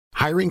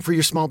Hiring for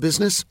your small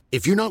business?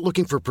 If you're not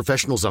looking for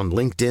professionals on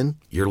LinkedIn,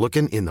 you're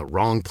looking in the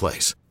wrong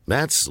place.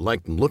 That's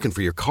like looking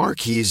for your car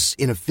keys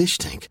in a fish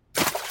tank.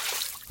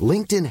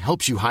 LinkedIn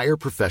helps you hire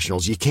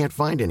professionals you can't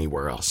find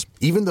anywhere else,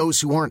 even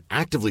those who aren't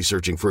actively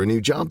searching for a new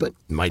job but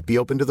might be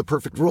open to the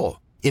perfect role.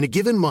 In a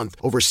given month,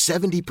 over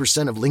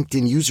 70% of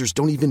LinkedIn users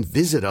don't even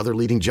visit other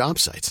leading job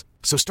sites.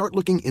 So start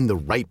looking in the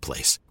right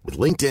place. With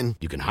LinkedIn,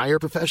 you can hire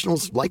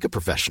professionals like a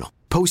professional.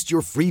 Post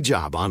your free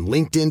job on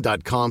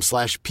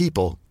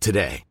linkedin.com/people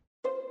today.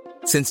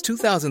 Since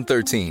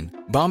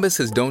 2013, Bombas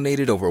has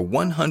donated over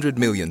 100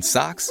 million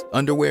socks,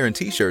 underwear, and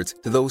T-shirts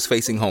to those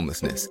facing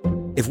homelessness.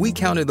 If we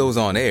counted those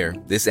on air,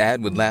 this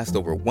ad would last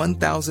over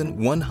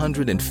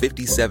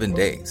 1,157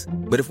 days.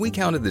 But if we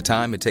counted the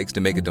time it takes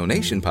to make a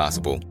donation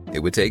possible, it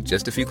would take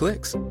just a few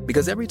clicks.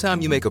 Because every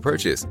time you make a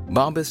purchase,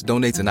 Bombas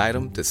donates an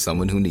item to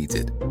someone who needs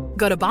it.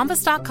 Go to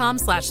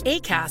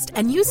bombas.com/ACAST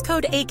and use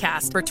code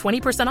ACAST for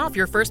 20% off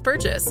your first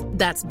purchase.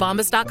 That's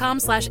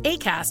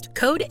bombas.com/ACAST,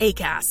 code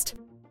ACAST.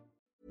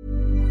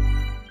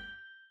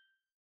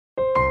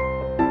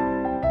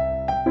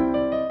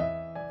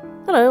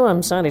 Hello,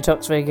 I'm Sandy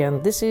Toksvig,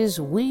 and this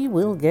is We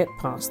Will Get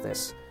Past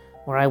This,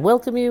 where I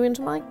welcome you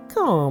into my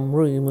calm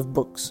room of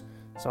books,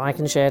 so I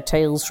can share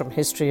tales from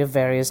history of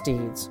various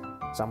deeds,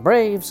 some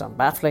brave, some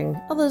baffling,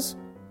 others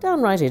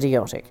downright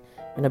idiotic,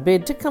 in a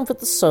bid to comfort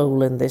the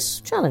soul in this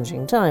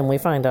challenging time we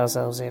find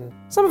ourselves in.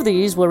 Some of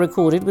these were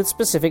recorded with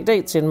specific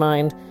dates in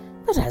mind,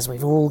 but as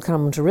we've all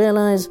come to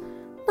realise,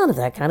 none of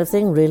that kind of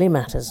thing really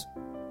matters.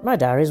 My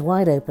diary's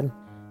wide open.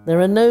 There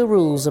are no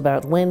rules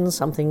about when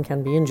something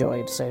can be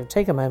enjoyed, so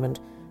take a moment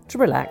to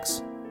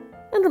relax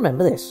and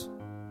remember this.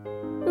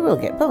 We will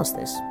get past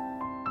this.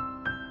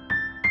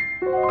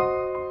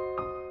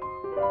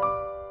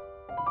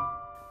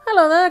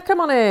 Hello there, come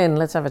on in,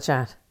 let's have a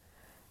chat.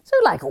 So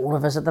like all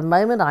of us at the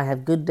moment, I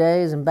have good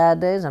days and bad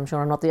days. I'm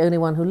sure I'm not the only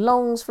one who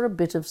longs for a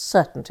bit of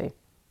certainty.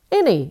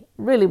 Any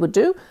really would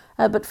do,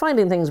 but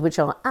finding things which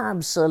are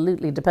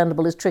absolutely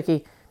dependable is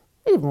tricky,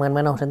 even when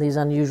we're not in these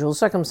unusual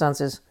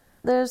circumstances.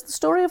 There's the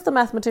story of the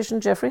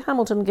mathematician Geoffrey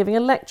Hamilton giving a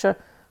lecture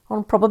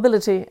on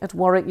probability at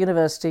Warwick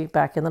University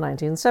back in the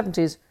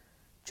 1970s.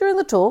 During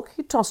the talk,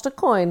 he tossed a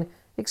coin,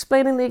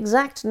 explaining the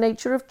exact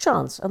nature of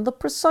chance and the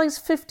precise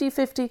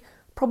 50-50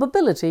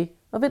 probability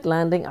of it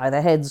landing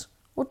either heads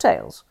or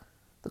tails.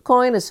 The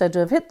coin is said to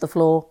have hit the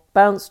floor,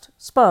 bounced,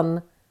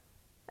 spun,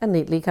 and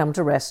neatly come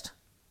to rest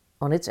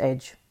on its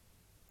edge.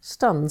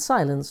 Stunned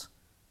silence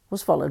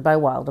was followed by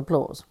wild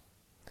applause.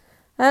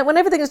 When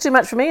everything is too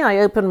much for me, I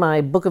open my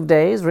Book of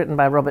Days, written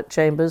by Robert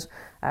Chambers,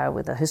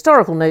 with a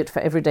historical note for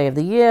every day of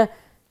the year.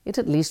 It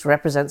at least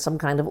represents some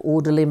kind of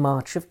orderly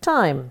march of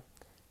time.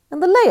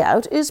 And the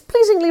layout is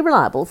pleasingly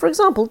reliable. For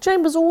example,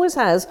 Chambers always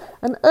has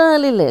an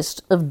early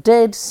list of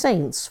dead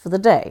saints for the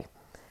day.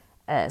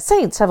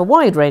 Saints have a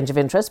wide range of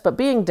interests, but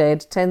being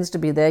dead tends to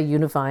be their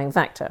unifying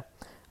factor.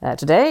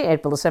 Today,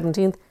 April the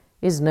 17th,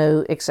 is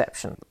no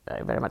exception.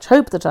 I very much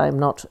hope that I'm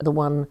not the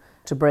one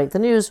to break the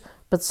news,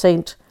 but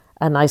Saint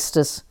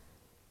Anicetus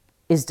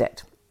is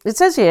dead. It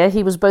says here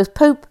he was both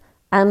Pope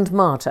and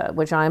martyr,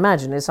 which I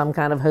imagine is some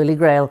kind of holy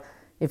grail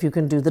if you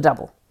can do the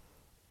double.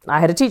 I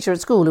had a teacher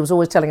at school who was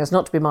always telling us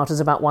not to be martyrs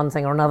about one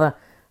thing or another.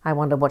 I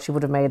wonder what she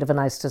would have made of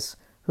Anicetus,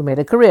 who made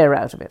a career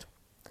out of it.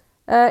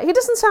 He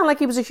doesn't sound like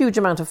he was a huge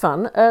amount of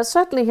fun.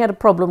 Certainly he had a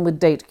problem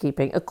with date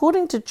keeping.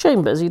 According to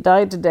Chambers, he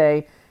died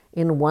today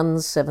in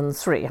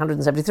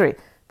 173,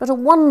 but a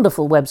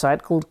wonderful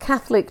website called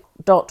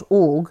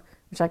Catholic.org,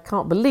 which I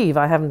can't believe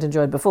I haven't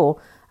enjoyed before,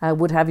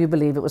 would have you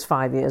believe it was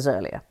 5 years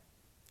earlier.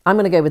 I'm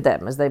going to go with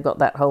them, as they've got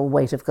that whole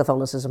weight of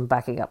Catholicism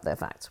backing up their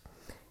facts.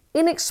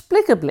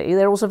 Inexplicably,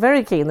 they're also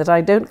very keen that I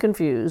don't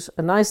confuse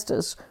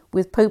Anicetus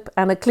with Pope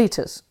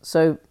Anacletus,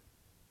 so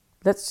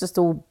let's just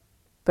all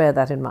bear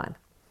that in mind.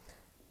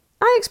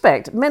 I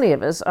expect many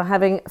of us are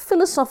having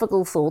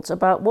philosophical thoughts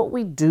about what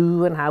we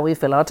do and how we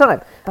fill our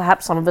time.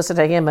 Perhaps some of us are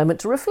taking a moment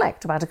to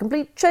reflect about a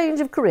complete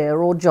change of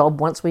career or job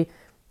once we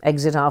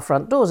exit our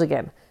front doors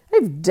again.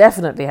 I've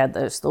definitely had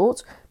those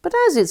thoughts, but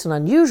as it's an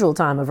unusual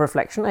time of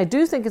reflection, I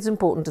do think it's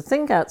important to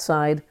think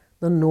outside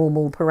the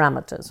normal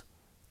parameters.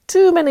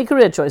 Too many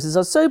career choices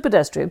are so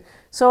pedestrian,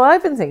 so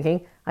I've been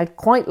thinking I'd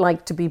quite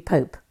like to be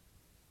Pope.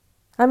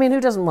 I mean, who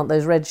doesn't want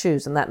those red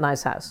shoes and that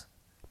nice house?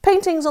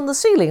 Paintings on the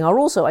ceiling are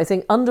also, I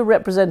think,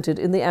 underrepresented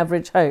in the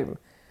average home.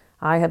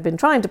 I have been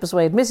trying to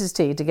persuade Mrs.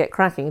 T to get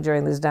cracking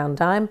during this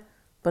downtime,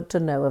 but to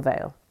no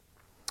avail.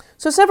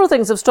 So several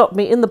things have stopped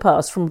me in the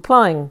past from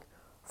applying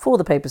for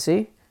the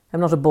papacy. I'm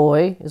not a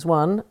boy, is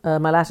one,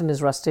 my Latin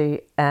is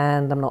rusty,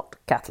 and I'm not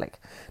Catholic.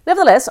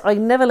 Nevertheless, I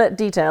never let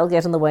detail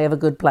get in the way of a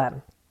good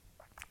plan.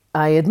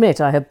 I admit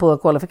I have poor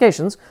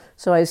qualifications,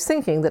 so I was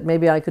thinking that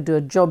maybe I could do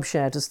a job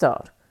share to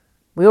start.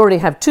 We already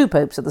have 2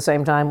 popes at the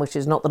same time, which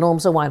is not the norm,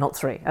 so why not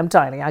 3? I'm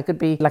tiny, I could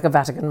be like a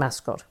Vatican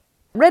mascot.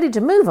 Ready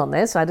to move on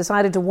this, I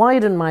decided to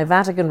widen my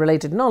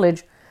Vatican-related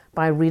knowledge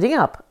by reading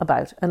up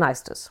about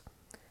Anicetus.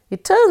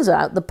 It turns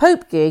out the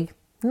Pope gig,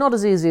 not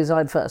as easy as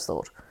I'd first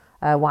thought.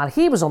 While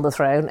he was on the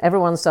throne,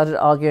 everyone started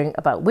arguing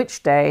about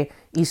which day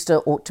Easter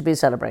ought to be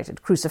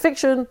celebrated,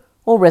 crucifixion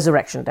or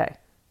Resurrection Day.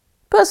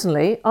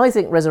 Personally, I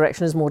think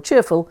Resurrection is more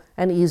cheerful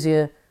and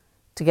easier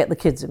to get the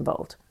kids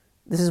involved.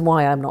 This is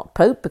why I'm not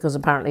Pope, because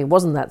apparently it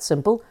wasn't that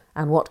simple,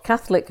 and what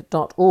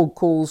Catholic.org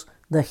calls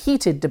the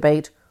heated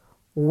debate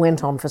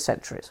went on for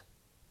centuries.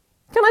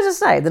 Can I just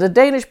say that a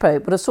Danish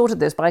Pope would have sorted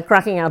this by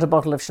cracking out a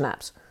bottle of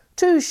schnapps.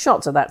 2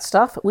 shots of that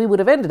stuff, we would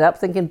have ended up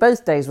thinking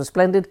both days were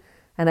splendid,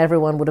 and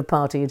everyone would have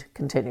partied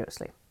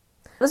continuously.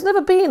 There's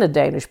never been a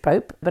Danish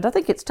Pope, but I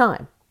think it's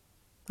time.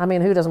 I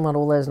mean, who doesn't want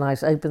all those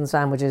nice open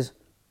sandwiches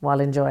while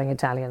enjoying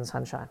Italian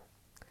sunshine?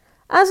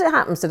 As it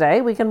happens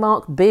today, we can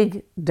mark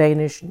big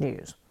Danish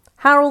news.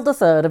 Harald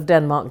III of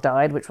Denmark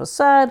died, which was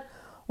sad,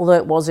 although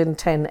it was in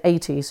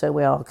 1080, so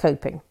we are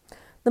coping.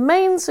 The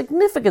main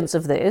significance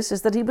of this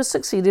is that he was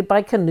succeeded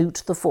by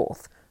Canute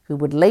IV, who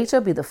would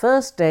later be the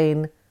first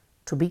Dane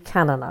to be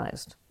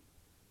canonized.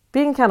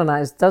 Being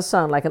canonized does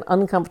sound like an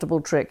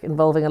uncomfortable trick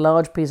involving a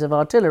large piece of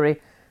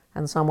artillery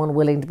and someone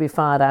willing to be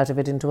fired out of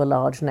it into a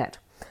large net.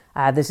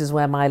 This is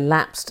where my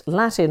lapsed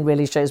Latin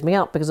really shows me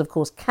up, because of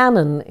course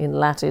canon in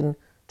Latin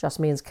just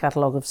means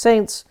catalogue of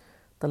saints.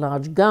 The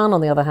large gun,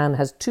 on the other hand,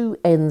 has 2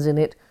 N's in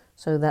it,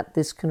 so that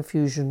this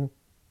confusion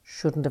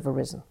shouldn't have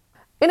arisen.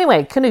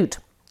 Anyway, Canute.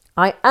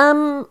 I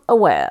am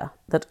aware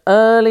that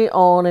early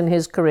on in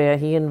his career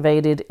he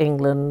invaded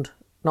England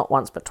not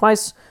once but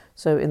twice,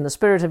 so in the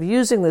spirit of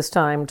using this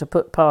time to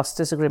put past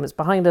disagreements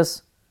behind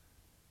us,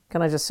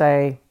 can I just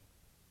say,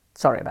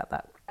 sorry about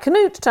that.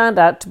 Canute turned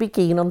out to be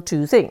keen on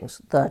 2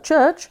 things, the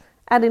church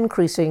and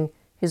increasing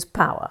his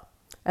power.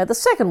 The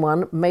second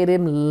one made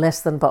him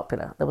less than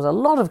popular. There was a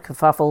lot of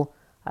kerfuffle,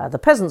 the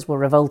peasants were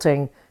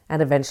revolting,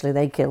 and eventually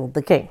they killed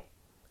the king.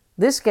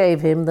 This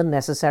gave him the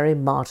necessary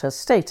martyr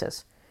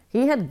status.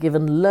 He had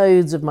given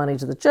loads of money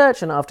to the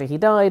church, and after he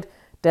died,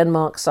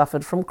 Denmark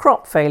suffered from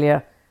crop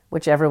failure,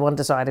 which everyone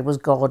decided was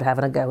God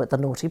having a go at the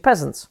naughty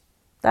peasants.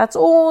 That's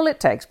all it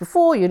takes.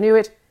 Before you knew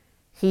it,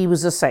 he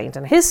was a saint,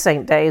 and his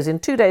saint day is in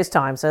 2 days'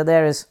 time, so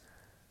there is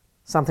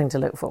something to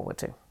look forward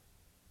to.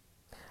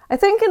 I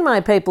think in my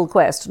papal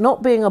quest,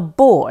 not being a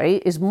boy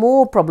is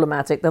more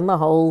problematic than the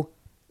whole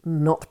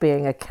not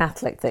being a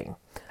Catholic thing.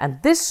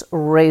 And this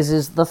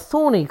raises the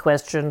thorny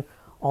question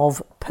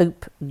of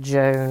Pope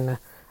Joan,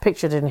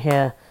 pictured in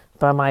here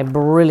by my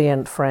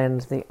brilliant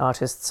friend, the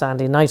artist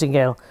Sandy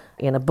Nightingale,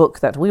 in a book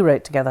that we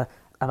wrote together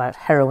about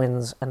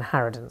heroines and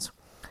harridans.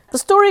 The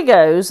story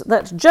goes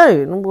that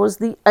Joan was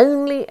the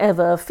only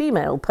ever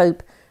female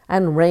pope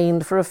and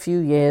reigned for a few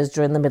years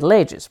during the Middle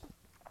Ages.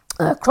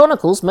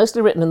 Chronicles,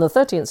 mostly written in the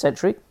 13th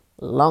century,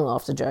 long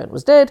after Joan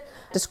was dead,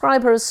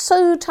 describe her as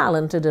so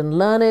talented and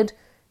learned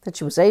that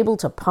she was able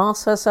to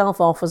pass herself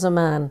off as a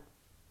man.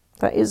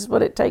 That is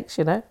what it takes,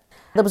 you know.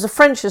 There was a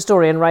French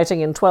historian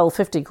writing in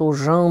 1250 called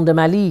Jean de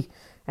Mailly,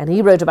 and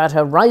he wrote about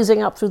her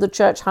rising up through the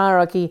church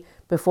hierarchy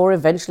before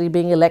eventually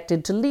being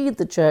elected to lead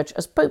the church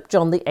as Pope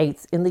John VIII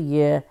in the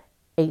year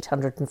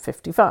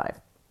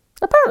 855.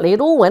 Apparently it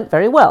all went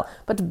very well,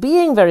 but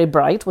being very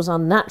bright was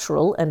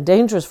unnatural and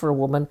dangerous for a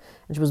woman,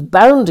 and she was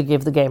bound to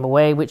give the game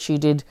away, which she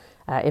did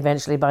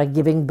eventually by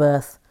giving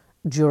birth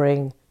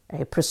during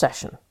a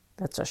procession.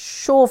 That's a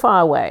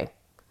surefire way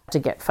to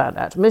get found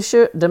out.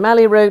 Monsieur de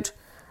Mailly wrote,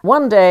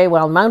 "One day,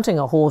 while mounting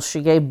a horse,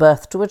 she gave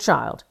birth to a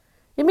child.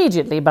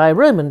 Immediately, by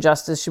Roman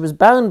justice, she was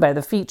bound by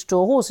the feet to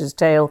a horse's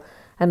tail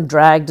and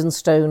dragged and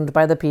stoned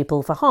by the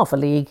people for half a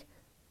league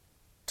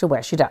to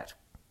where she died."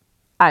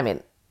 I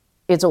mean,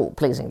 it's all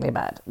pleasingly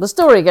bad. The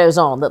story goes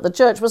on that the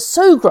church was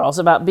so cross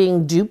about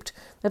being duped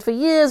that for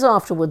years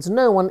afterwards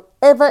no one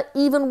ever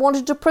even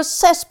wanted to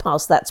process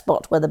past that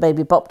spot where the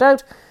baby popped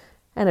out,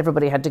 and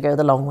everybody had to go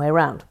the long way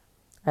round.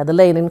 The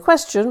lane in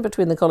question,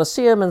 between the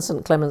Colosseum and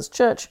St. Clement's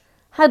Church,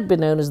 had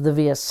been known as the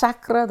Via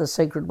Sacra, the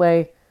Sacred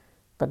Way,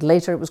 but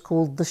later it was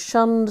called the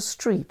Shunned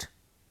Street,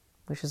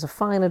 which is a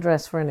fine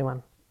address for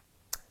anyone.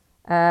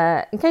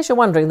 In case you're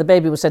wondering, the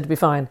baby was said to be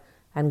fine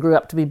and grew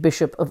up to be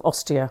Bishop of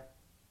Ostia,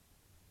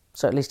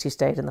 so at least he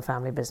stayed in the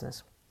family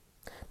business.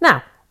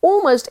 Now,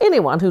 almost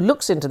anyone who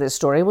looks into this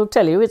story will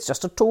tell you it's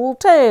just a tall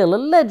tale, a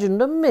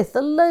legend, a myth,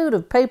 a load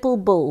of papal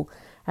bull,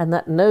 and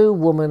that no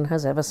woman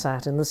has ever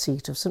sat in the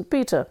seat of St.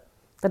 Peter,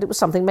 that it was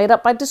something made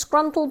up by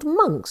disgruntled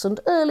monks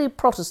and early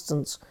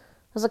Protestants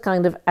as a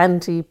kind of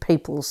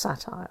anti-papal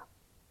satire.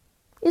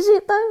 Is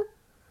it, though?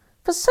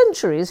 For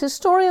centuries,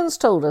 historians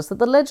told us that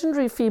the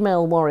legendary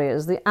female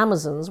warriors, the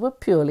Amazons, were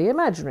purely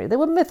imaginary. They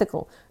were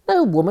mythical.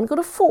 No woman could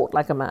have fought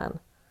like a man.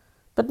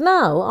 But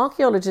now,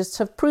 archaeologists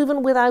have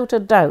proven without a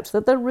doubt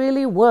that there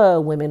really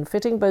were women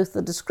fitting both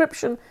the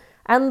description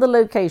and the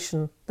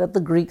location that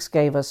the Greeks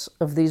gave us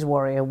of these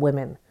warrior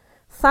women.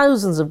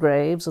 Thousands of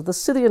graves of the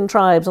Scythian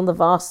tribes on the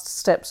vast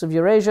steppes of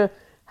Eurasia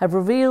have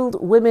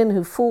revealed women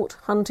who fought,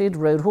 hunted,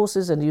 rode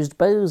horses and used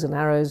bows and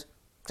arrows,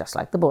 just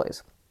like the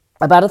boys.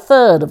 About a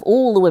third of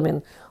all the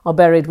women are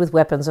buried with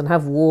weapons and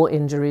have war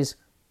injuries,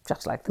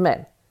 just like the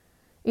men.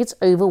 It's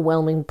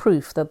overwhelming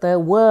proof that there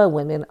were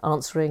women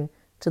answering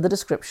to the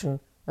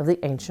description of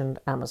the ancient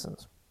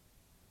Amazons.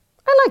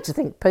 I like to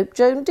think Pope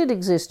Joan did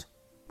exist.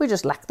 We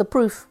just lack the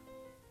proof.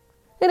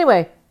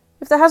 Anyway,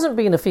 if there hasn't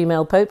been a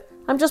female pope,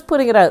 I'm just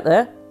putting it out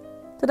there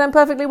that I'm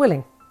perfectly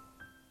willing.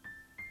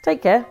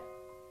 Take care.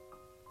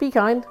 Be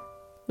kind.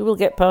 We will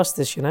get past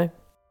this, you know.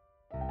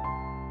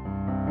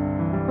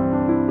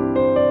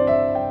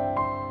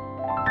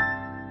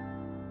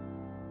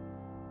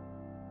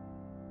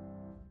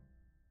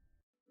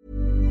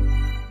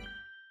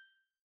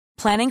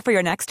 Planning for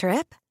your next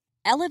trip?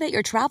 Elevate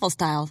your travel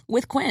style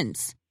with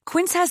Quince.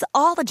 Quince has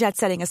all the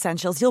jet-setting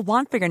essentials you'll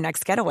want for your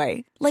next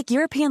getaway, like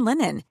European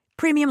linen,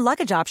 premium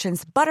luggage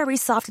options, buttery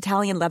soft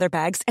Italian leather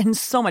bags, and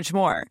so much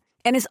more.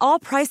 And is all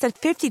priced at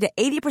 50 to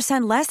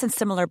 80% less than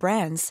similar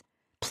brands.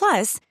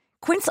 Plus,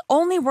 Quince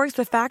only works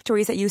with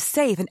factories that use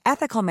safe and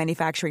ethical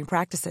manufacturing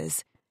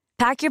practices.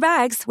 Pack your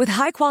bags with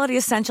high-quality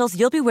essentials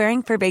you'll be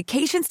wearing for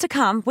vacations to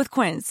come with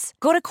Quince.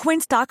 Go to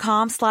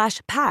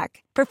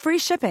quince.com/pack for free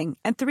shipping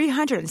and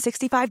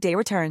 365-day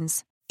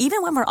returns.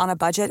 Even when we're on a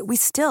budget, we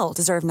still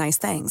deserve nice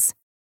things.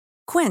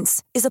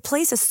 Quince is a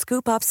place to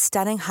scoop up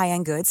stunning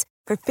high-end goods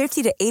for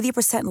 50 to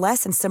 80%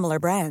 less than similar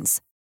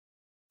brands.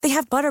 They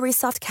have buttery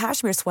soft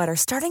cashmere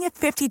sweaters starting at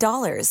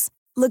 $50,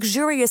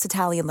 luxurious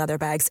Italian leather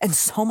bags, and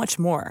so much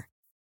more.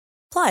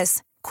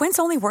 Plus, Quince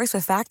only works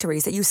with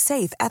factories that use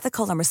safe,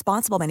 ethical, and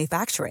responsible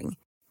manufacturing.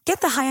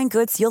 Get the high-end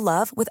goods you'll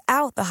love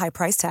without the high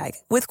price tag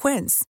with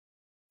Quince.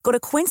 Go to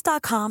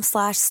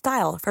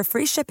quince.com/style for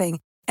free shipping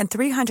and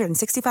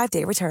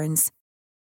 365-day returns.